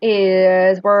here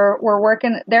is we're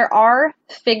working... There are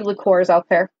fig liqueurs out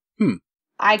there.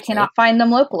 I cannot find them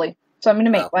locally, so I'm going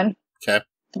to make one. Okay.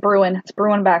 It's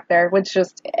brewing back there, which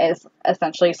just is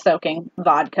essentially soaking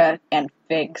vodka and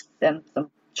figs and some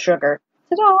sugar.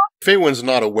 Ta-da! If anyone's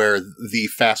not aware, the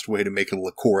fast way to make a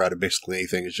liqueur out of basically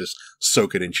anything is just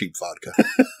soak it in cheap vodka.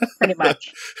 Pretty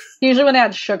much. Usually when I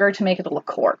add sugar to make it a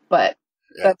liqueur, but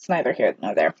that's neither here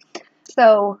nor there.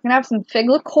 So, we're going to have some fig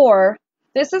liqueur.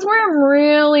 This is where I'm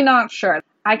really not sure.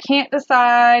 I can't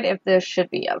decide if this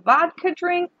should be a vodka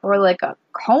drink or like a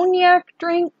cognac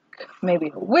drink,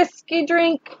 maybe a whiskey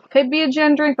drink. Could be a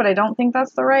gin drink, but I don't think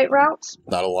that's the right route.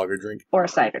 Not a lager drink? Or a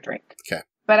cider drink. Okay.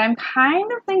 But I'm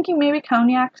kind of thinking maybe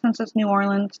cognac since it's New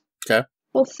Orleans. Okay.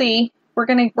 We'll see. We're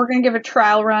gonna give a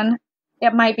trial run.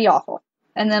 It might be awful,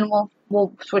 and then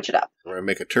we'll switch it up. We're gonna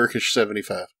make a Turkish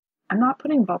 75. I'm not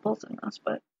putting bubbles in this,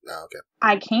 but okay.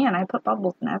 I can. I put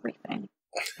bubbles in everything.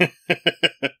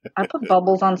 I put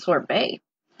bubbles on sorbet.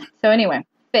 So anyway,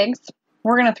 figs.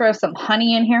 We're gonna throw some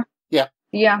honey in here. Yeah.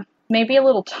 Yeah. Maybe a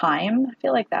little thyme. I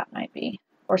feel like that might be,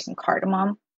 or some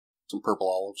cardamom. Some purple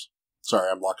olives. Sorry,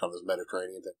 I'm locked on this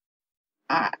Mediterranean thing.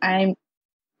 I'm.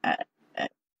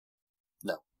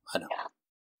 No, I know.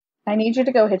 I need you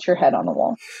to go hit your head on the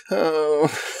wall.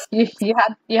 Oh. You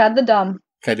had the dumb.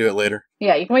 Can I do it later?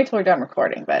 Yeah, you can wait till we're done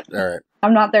recording, but all right.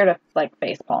 I'm not there to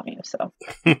facepalm you, so.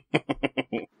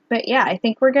 But yeah, I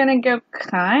think we're gonna go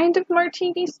kind of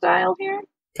martini style here.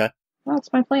 Okay.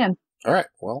 That's my plan. All right.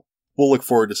 Well, we'll look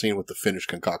forward to seeing what the finished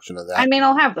concoction of that. I mean,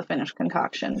 I'll have the finished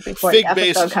concoction before the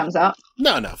episode comes out.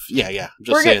 No. Yeah.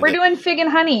 We're doing fig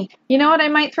and honey. You know what? I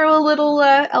might throw a little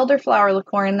elderflower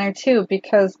liqueur in there too,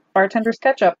 because bartender's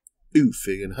ketchup. Ooh,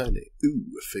 fig and honey. Ooh,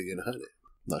 fig and honey.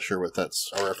 Not sure what that's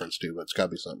a reference to, but it's got to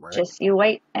be something, right? Just you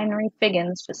wait, Henry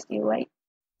Figgins. Just you wait.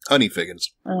 Honey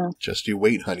Figgins. Just you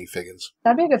wait, Honey Figgins.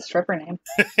 That'd be a good stripper name.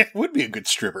 It would be a good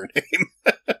stripper name.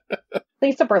 At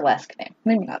least a burlesque name.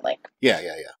 Maybe not like... Yeah.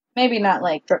 Maybe not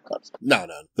like strip clubs. No.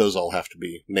 Those all have to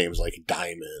be names like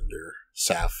Diamond or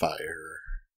Sapphire or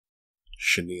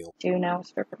Chenille. Do you know a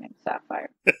stripper named Sapphire?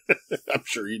 I'm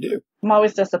sure you do. I'm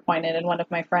always disappointed in one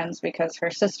of my friends because her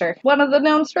sister, one of the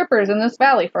known strippers in this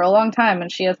valley for a long time,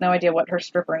 and she has no idea what her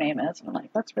stripper name is. And I'm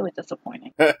like, that's really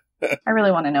disappointing. I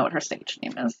really want to know what her stage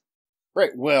name is.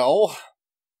 Right, well,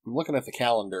 I'm looking at the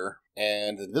calendar,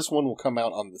 and this one will come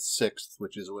out on the 6th,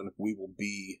 which is when we will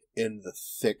be in the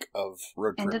thick of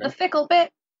road tripping. Into the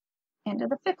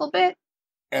fickle bit.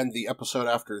 And the episode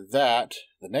after that,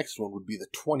 the next one would be the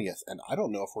 20th, and I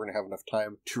don't know if we're going to have enough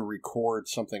time to record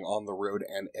something on the road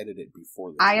and edit it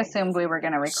before the 20th. I assumed we were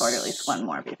going to record at least one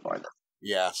more before this.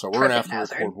 Yeah, so we're going to have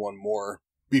to record one more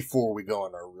before we go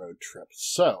on our road trip.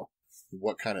 So,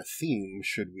 what kind of theme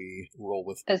should we roll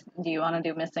with? Do you want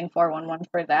to do Missing 411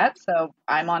 for that, so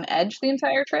I'm on edge the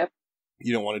entire trip?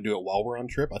 You don't want to do it while we're on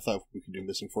trip? I thought we could do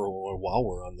Missing 411 while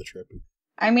we're on the trip.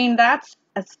 I mean, that's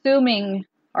assuming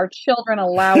our children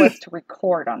allow us to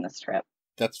record on this trip.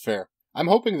 That's fair. I'm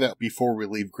hoping that before we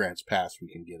leave Grants Pass, we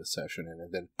can get a session in.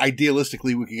 And then,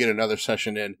 idealistically, we could get another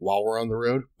session in while we're on the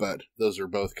road. But those are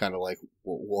both kind of like,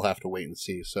 we'll have to wait and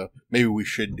see. So maybe we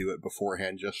should do it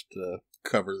beforehand just to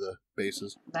cover the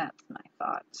bases. That's my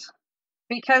thought.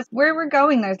 Because where we're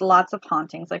going, there's lots of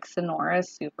hauntings. Like, Sonora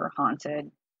is super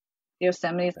haunted.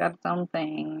 Yosemite's got its own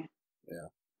thing. Yeah.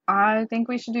 I think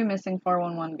we should do Missing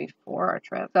 411 before our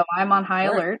trip. So I'm on high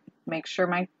alert. Make sure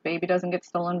my baby doesn't get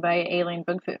stolen by alien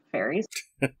Bigfoot fairies.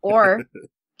 Or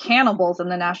cannibals in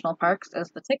the national parks as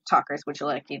the TikTokers, would you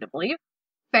like me to believe?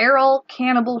 Feral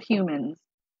cannibal humans.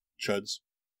 Chuds.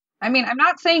 I mean, I'm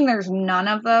not saying there's none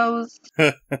of those,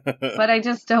 but I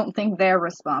just don't think they're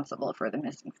responsible for the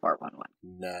Missing 411.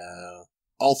 No.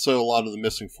 Also, a lot of the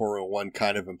Missing 401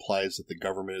 kind of implies that the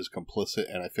government is complicit,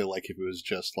 and I feel like if it was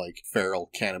just like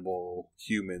feral cannibal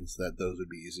humans, that those would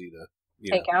be easy to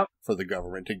take out for the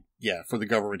government to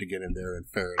get in there and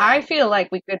ferret I out. feel like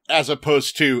we could, as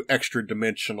opposed to extra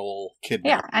dimensional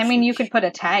kidnappers. Yeah, I mean, you could put a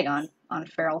tag on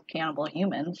feral cannibal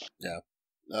humans. Yeah.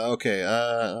 Okay.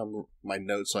 My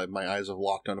notes. My eyes have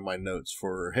locked onto my notes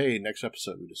for next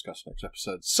episode. We discuss next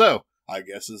episode. So. I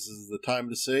guess this is the time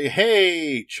to say,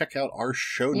 hey, check out our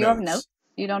show notes. You have notes?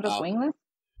 You don't just wing this?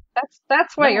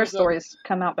 That's why your stories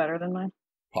come out better than mine.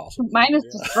 Possibly. Mine is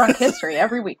just drunk history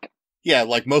every week. Yeah,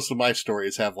 like most of my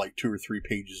stories have like 2 or 3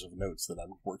 pages of notes that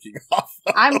I'm working off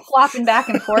of. I'm flopping back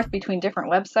and forth between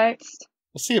different websites.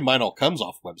 Well, see, mine all comes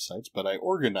off websites, but I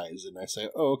organize it and I say,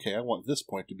 oh, okay, I want this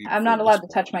point to be... I'm not allowed to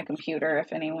touch my computer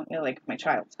if anyone, like my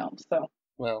child's home, so...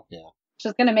 Well, yeah.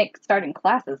 Just going to make starting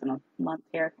classes in a month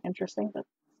here interesting, but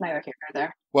it's neither here nor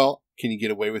there. Well, can you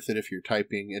get away with it if you're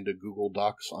typing into Google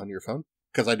Docs on your phone?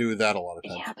 Because I do that a lot of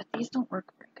times. Yeah, but these don't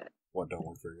work very good. What don't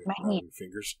work very good? My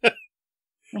fingers.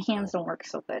 My hands don't work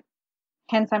so good.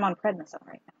 Hence, I'm on prednisone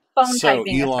right now. Phone so,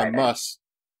 typing Elon Musk,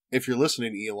 if you're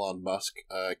listening to Elon Musk,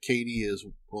 Katie is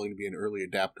willing to be an early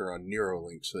adapter on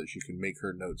Neuralink so that she can make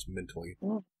her notes mentally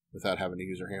without having to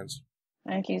use her hands.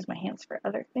 I can use my hands for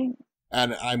other things.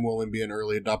 And I'm willing to be an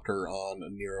early adopter on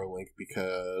Neuralink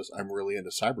because I'm really into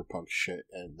cyberpunk shit,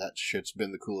 and that shit's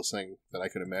been the coolest thing that I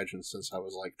could imagine since I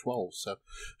was like 12, so,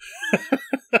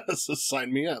 so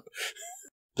sign me up.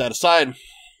 That aside,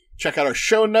 check out our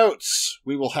show notes.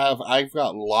 I've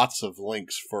got lots of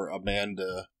links for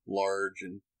Amanda Large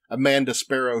and Amanda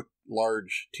Sparrow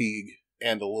Large Teague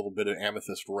and a little bit of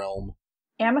Amethyst Realm.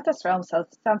 Amethyst Realm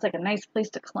sounds like a nice place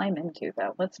to climb into,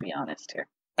 though, let's be honest here.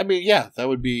 I mean, yeah,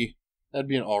 that'd be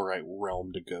an alright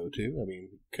realm to go to. I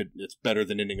mean, it's better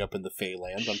than ending up in the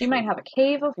Feyland. She might have a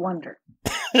cave of wonder.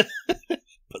 But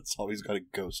it's always got a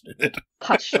ghost in it.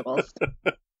 Pustules.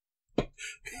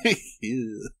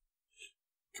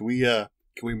 Yeah.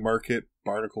 Can we mark it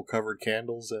barnacle-covered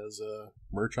candles as a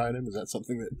merch item? Is that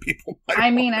something that people might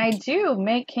I mean, want? I do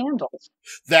make candles.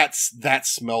 That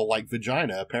smell like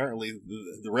vagina. Apparently,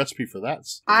 the recipe for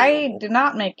that's I available. do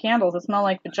not make candles that smell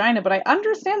like vagina, but I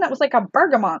understand that was like a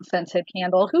bergamot scented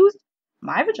candle.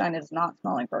 My vagina does not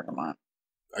smell like bergamot.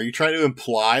 Are you trying to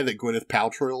imply that Gwyneth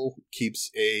Paltrow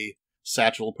keeps a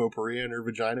satchel of potpourri in her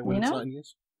vagina when it's not in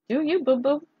use? Do you,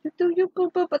 boo-boo? Do you,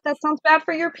 boo-boo? But that sounds bad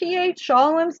for your pH,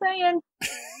 all I'm saying.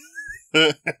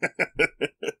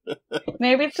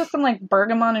 Maybe it's just some, like,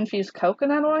 bergamot-infused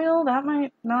coconut oil? That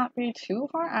might not be too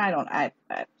far. I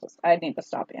need to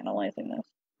stop analyzing this.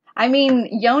 I mean,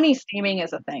 yoni steaming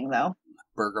is a thing, though.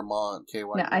 Bergamot, KY.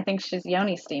 No, I think she's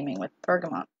yoni steaming with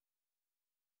bergamot.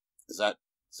 Is that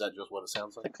just what it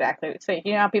sounds like? Exactly. So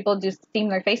you know how people just steam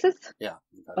their faces? Yeah.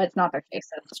 But it's not their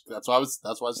faces. That's what I was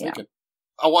thinking.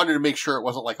 I wanted to make sure it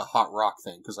wasn't like a hot rock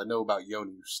thing, because I know about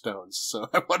yoni stones, so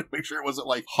I wanted to make sure it wasn't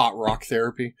like hot rock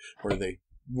therapy, where they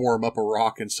warm up a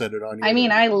rock and set it on you. I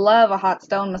mean, I love a hot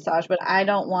stone massage, but I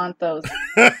don't want those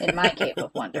in my Cave of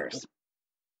Wonders.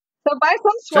 So buy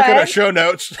some swag. Check out our show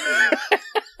notes.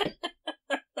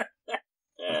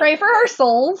 Pray for our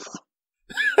souls.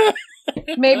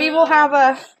 Maybe we'll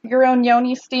have your own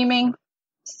yoni steaming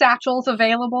satchels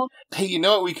available. Hey, you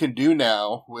know what we can do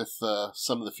now with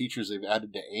some of the features they've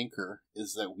added to Anchor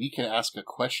is that we can ask a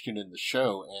question in the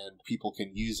show and people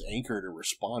can use Anchor to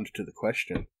respond to the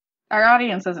question. Our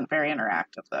audience isn't very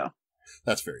interactive, though.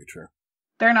 That's very true.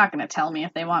 They're not going to tell me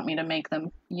if they want me to make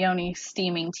them yoni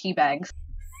steaming tea bags.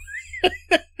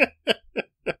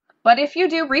 But if you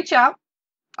do, reach out.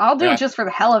 I'll do it just for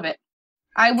the hell of it.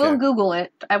 I will Google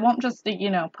it. I won't just,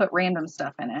 put random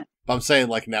stuff in it. I'm saying,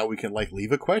 like, now we can, like,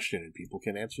 leave a question and people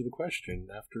can answer the question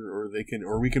after, or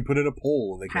we can put in a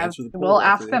poll and they can answer the poll. We'll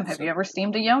ask them, have you ever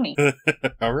steamed a yoni?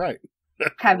 All right.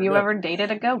 Have you ever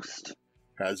dated a ghost?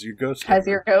 Has your ghost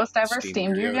ever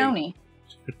steamed your yoni?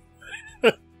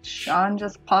 Sean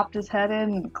just popped his head in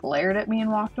and glared at me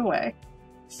and walked away.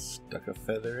 Stuck a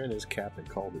feather in his cap and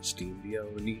called it steamed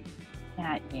yoni.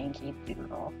 That Yankee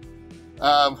Doodle.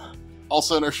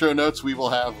 Also in our show notes, we will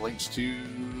have links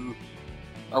to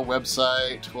our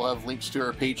website. We'll have links to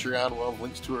our Patreon. We'll have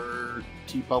links to our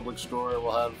TeePublic store.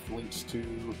 We'll have links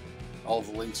to all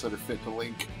the links that are fit to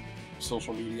link.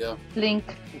 Social media.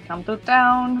 Link. We come to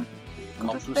town.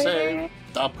 Come to say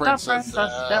the Princess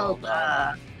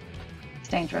Zelda. It's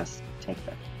dangerous. Take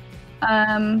it.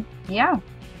 Yeah.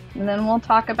 And then we'll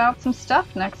talk about some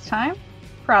stuff next time.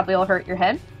 Probably will hurt your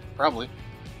head. Probably.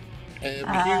 If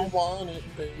you want it,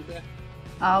 baby.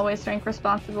 Always drink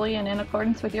responsibly and in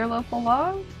accordance with your local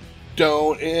laws.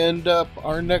 Don't end up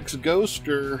our next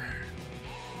ghoster.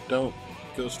 Don't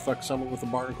ghost fuck someone with a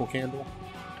barnacle candle.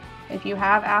 If you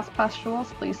have ass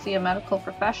pustules, please see a medical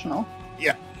professional.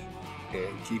 Yeah.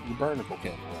 And keep your barnacle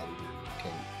candle out of your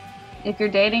candle. If you're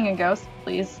dating a ghost,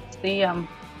 please see a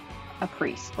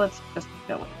priest. Let's just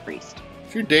go with a priest.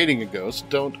 If you're dating a ghost,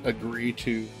 don't agree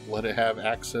to let it have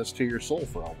access to your soul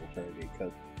for all eternity,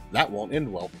 because that won't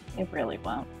end well. It really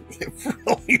won't. It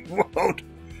really won't.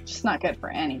 It's not good for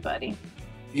anybody.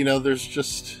 There's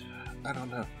just, I don't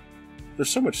know. There's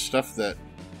so much stuff that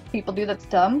people do that's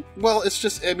dumb. Well, it's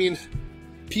just,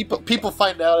 people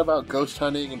find out about ghost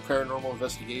hunting and paranormal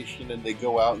investigation, and they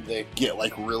go out and they get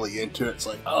like really into it. It's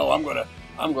like, oh, I'm gonna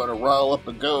rile up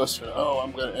a ghost,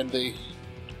 and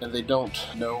they don't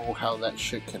know how that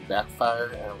shit can backfire.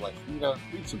 And I'm like,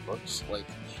 read some books.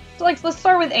 Let's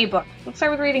start with a book. Let's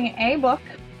start with reading a book.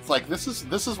 It's like this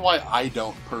is why I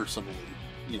don't personally,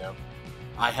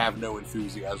 I have no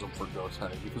enthusiasm for ghost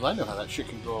hunting, because I know how that shit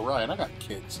can go awry, and I got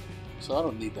kids, so I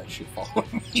don't need that shit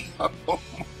following me home.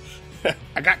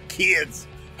 I got kids.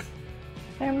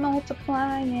 They're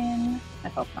multiplying. I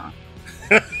hope not.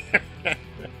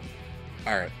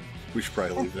 All right. We should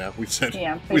probably leave now. We said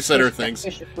our things.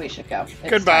 We should go.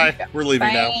 Goodbye. Go. We're leaving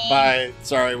Bye. now. Bye.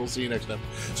 Sorry. We'll see you next time.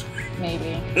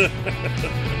 Maybe.